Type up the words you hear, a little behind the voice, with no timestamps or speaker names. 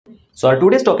So our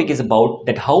today's topic is about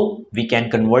that how we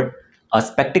can convert a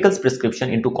spectacles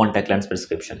prescription into contact lens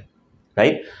prescription,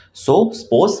 right? So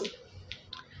suppose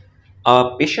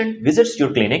a patient visits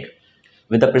your clinic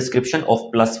with a prescription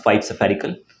of +5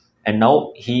 spherical, and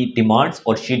now he demands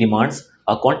or she demands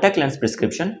a contact lens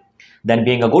prescription. Then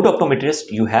being a good optometrist,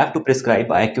 you have to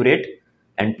prescribe accurate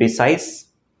and precise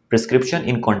prescription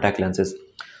in contact lenses.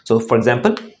 So for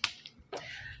example,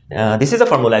 this is a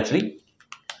formula actually.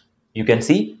 You can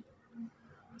see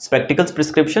spectacles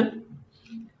prescription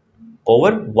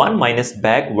over 1 minus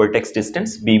bag vertex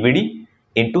distance BVD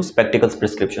into spectacles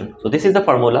prescription. So this is the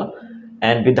formula,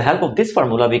 and with the help of this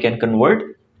formula we can convert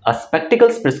a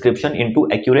spectacles prescription into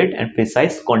accurate and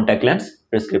precise contact lens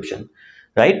prescription,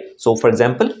 right? So for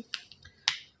example,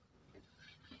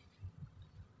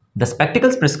 the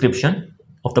spectacles prescription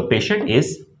of the patient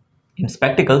is in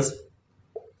spectacles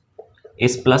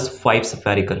is +5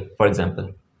 spherical, for example,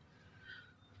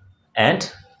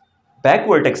 and back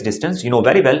vertex distance, you know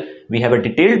very well, we have a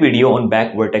detailed video on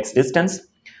back vertex distance.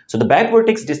 So the back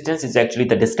vertex distance is actually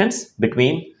the distance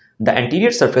between the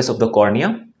anterior surface of the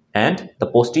cornea and the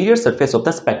posterior surface of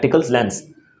the spectacles lens.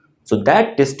 So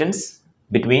that distance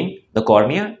between the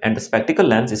cornea and the spectacle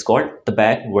lens is called the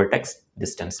back vertex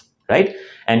distance, right?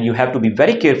 And you have to be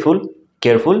very careful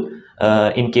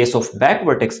in case of back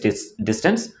vertex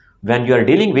distance when you are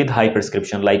dealing with high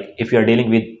prescription, like if you are dealing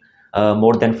with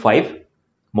more than -5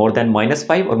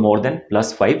 or more than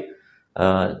 +5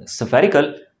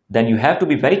 spherical, then you have to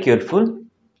be very careful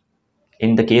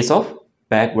in the case of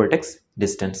back vertex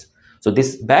distance. So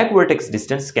this back vertex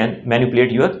distance can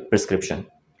manipulate your prescription,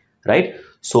 right?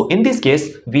 So in this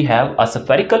case we have a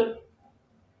spherical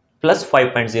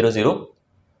 +5.00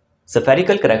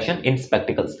 spherical correction in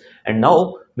spectacles, and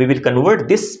now we will convert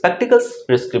this spectacles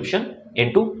prescription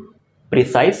into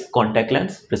precise contact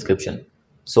lens prescription.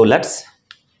 So let's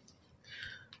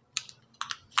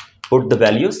put the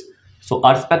values. So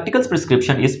our spectacles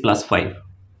prescription is +5,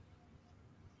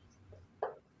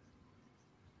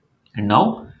 and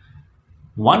now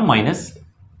 1 minus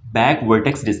back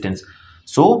vertex distance.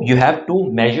 So you have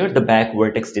to measure the back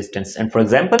vertex distance, and for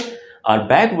example our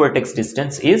back vertex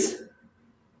distance is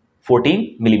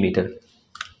 14 millimeter,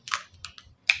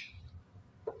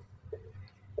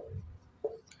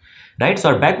 right? So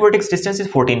our back vertex distance is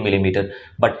 14 millimeter,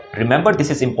 but remember this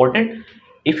is important.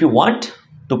 If you want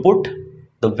to put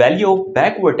the value of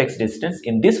back vertex distance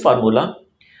in this formula,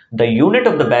 the unit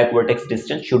of the back vertex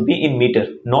distance should be in meter,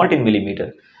 not in millimeter.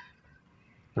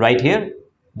 Right here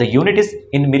the unit is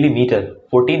in millimeter,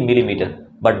 14 millimeter,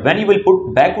 but when you will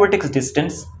put back vertex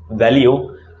distance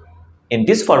value in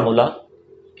this formula,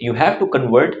 you have to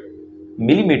convert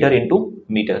millimeter into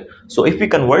meter. So if we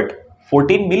convert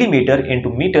 14 millimeter into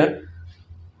meter,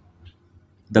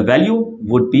 the value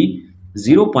would be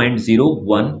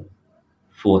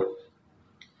 0.014,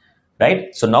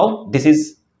 right? So now this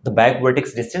is the back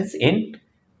vertex distance in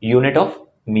unit of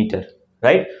meter,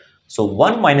 right? So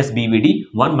 1 minus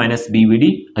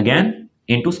BVD again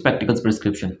into spectacles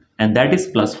prescription, and that is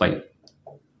 +5,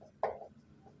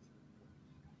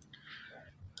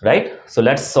 right? So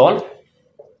let's solve.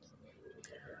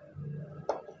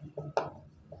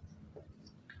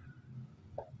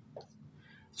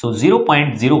 So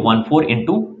 0.014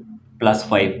 into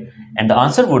 +5, and the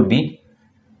answer would be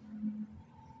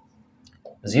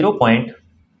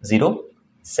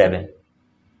 0.07,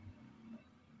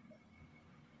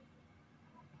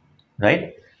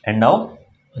 right? And now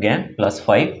again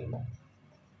 +5,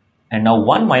 and now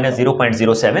 1 minus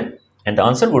 0.07, and the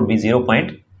answer would be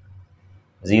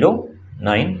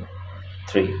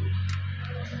 0.093,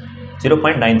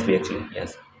 0.93 actually,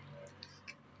 yes.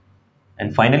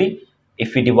 And finally,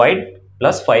 if we divide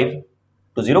 +5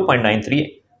 to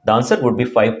 0.93, the answer would be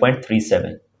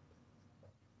 5.37.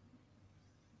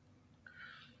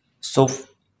 So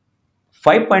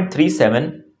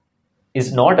 5.37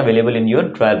 is not available in your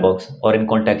trial box or in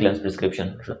contact lens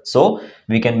prescription. So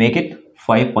we can make it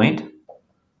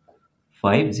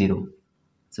 5.50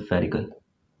 spherical.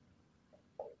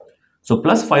 So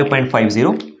plus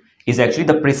 5.50 is actually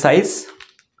the precise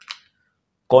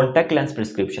contact lens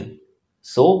prescription.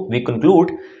 So we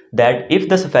conclude that if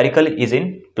the spherical is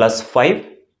in +5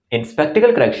 in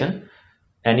spectacle correction,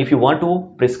 and if you want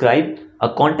to prescribe a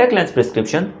contact lens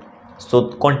prescription, so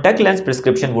contact lens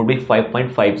prescription would be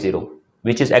 5.50,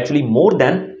 which is actually more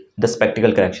than the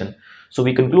spectacle correction. So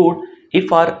we conclude if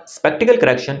our spectacle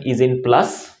correction is in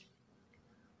plus,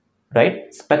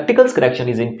 right, spectacles correction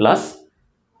is in plus,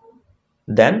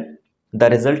 then the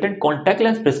resultant contact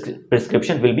lens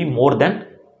prescription will be more than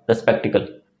the spectacle,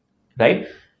 right,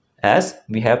 as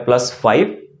we have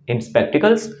 +5 in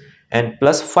spectacles and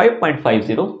plus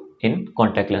 5.50 in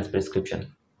contact lens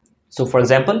prescription. So for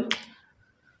example,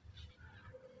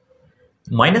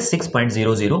 minus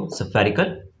 6.00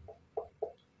 spherical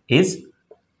is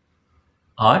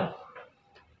our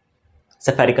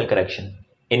spherical correction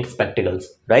in spectacles,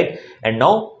 right? And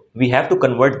now we have to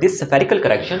convert this spherical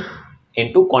correction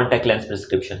into contact lens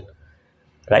prescription,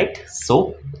 right?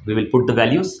 So we will put the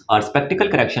values. Our spectacle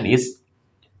correction is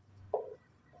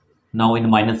now in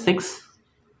minus 6,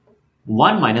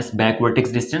 1 minus back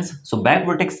vertex distance. So back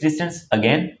vertex distance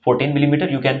again 14 millimeter.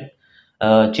 You can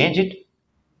change it,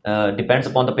 depends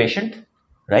upon the patient,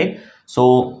 right?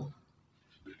 So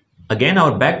again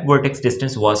our back vertex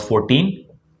distance was 14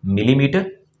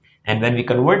 millimeter, and when we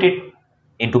convert it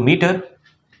into meter,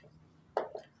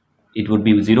 it would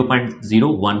be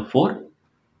 0.014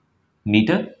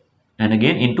 meter, and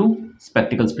again into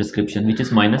spectacles prescription, which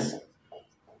is minus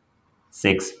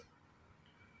 6.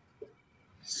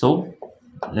 So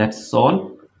let's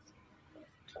solve.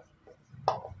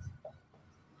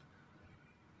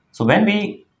 So when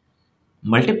we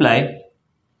multiply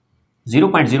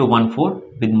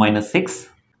 0.014 with minus 6,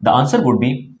 the answer would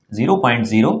be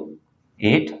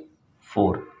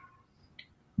 0.084,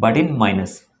 but in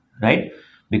minus, right?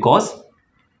 Because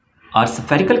our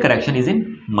spherical correction is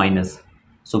in minus.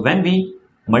 So when we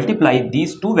multiply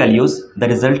these two values, the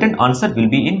resultant answer will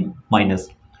be in minus.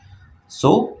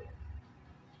 So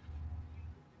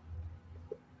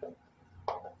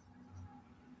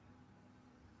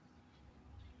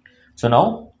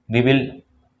now we will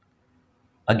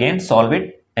again solve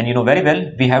it, and you know very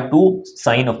well we have two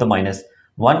sign of the minus.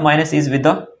 One minus is with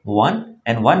the 1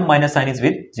 and one minus sign is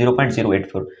with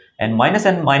 0.084, and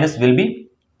minus will be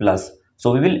plus.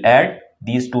 So we will add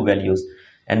these two values,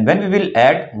 and when we will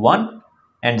add 1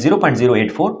 and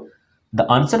 0.084,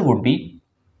 the answer would be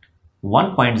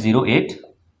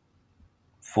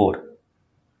 1.084,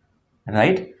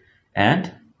 right?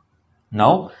 And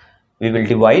now we will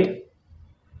divide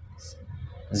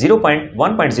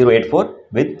 1.084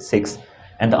 with 6,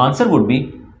 and the answer would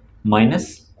be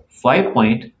minus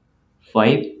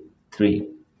 5.53.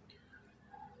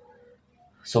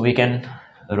 So we can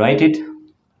write it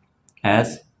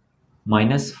as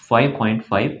minus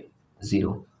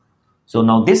 5.50. So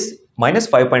now this minus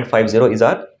 5.50 is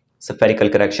our spherical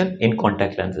correction in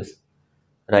contact lenses,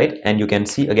 right? And you can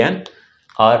see again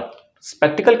our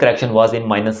spectacle correction was in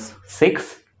minus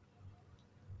 6,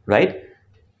 right?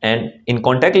 And in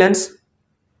contact lens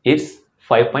it's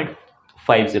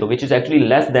 5.50, which is actually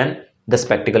less than the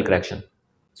spectacle correction.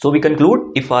 So we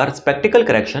conclude, if our spectacle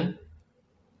correction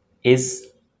is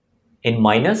in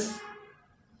minus,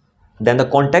 then the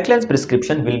contact lens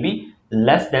prescription will be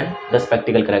less than the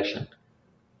spectacle correction.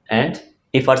 And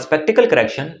if our spectacle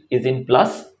correction is in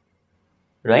plus,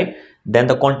 right, then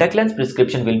the contact lens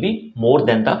prescription will be more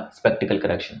than the spectacle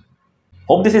correction.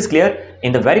 Hope this is clear.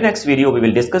 In the very next video, we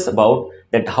will discuss about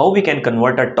that how we can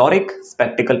convert a toric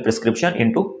spectacle prescription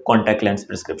into contact lens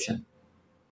prescription.